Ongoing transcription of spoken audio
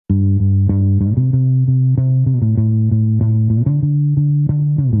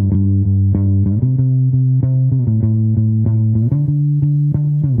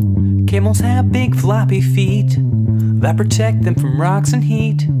have big floppy feet that protect them from rocks and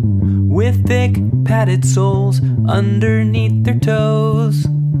heat, with thick padded soles underneath their toes.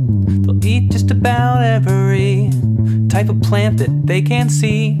 They'll eat just about every type of plant that they can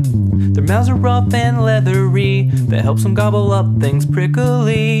see. Their mouths are rough and leathery, that helps them gobble up things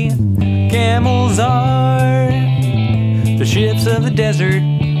prickly. Camels are the ships of the desert.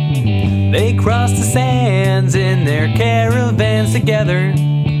 They cross the sands in their caravans together.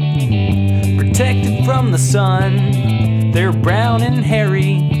 Protected from the sun, they're brown and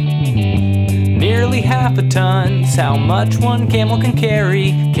hairy. Nearly half a ton's how much one camel can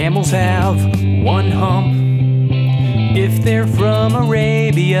carry. Camels have one hump if they're from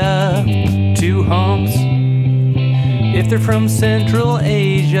Arabia, two humps if they're from Central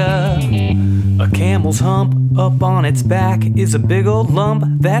Asia. A camel's hump up on its back is a big old lump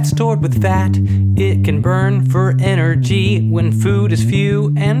that's stored with fat. It can burn for energy when food is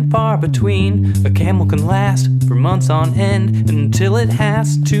few and far between. A camel can last for months on end until it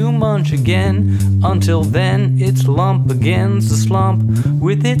has to munch again. Until then, its lump begins to slump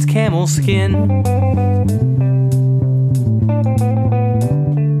with its camel skin.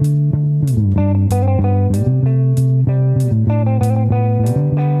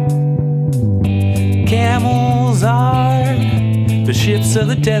 Camels are the ships of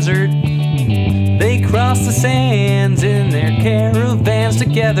the desert. They cross the sands in their caravans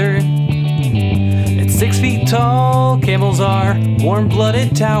together. At 6 feet tall, camels are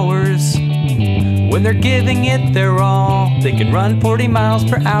warm-blooded towers. When they're giving it their all, they can run 40 miles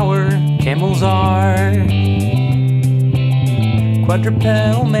per hour. Camels are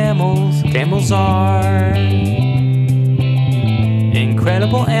quadrupedal mammals. Camels are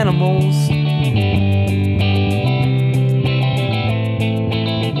incredible animals.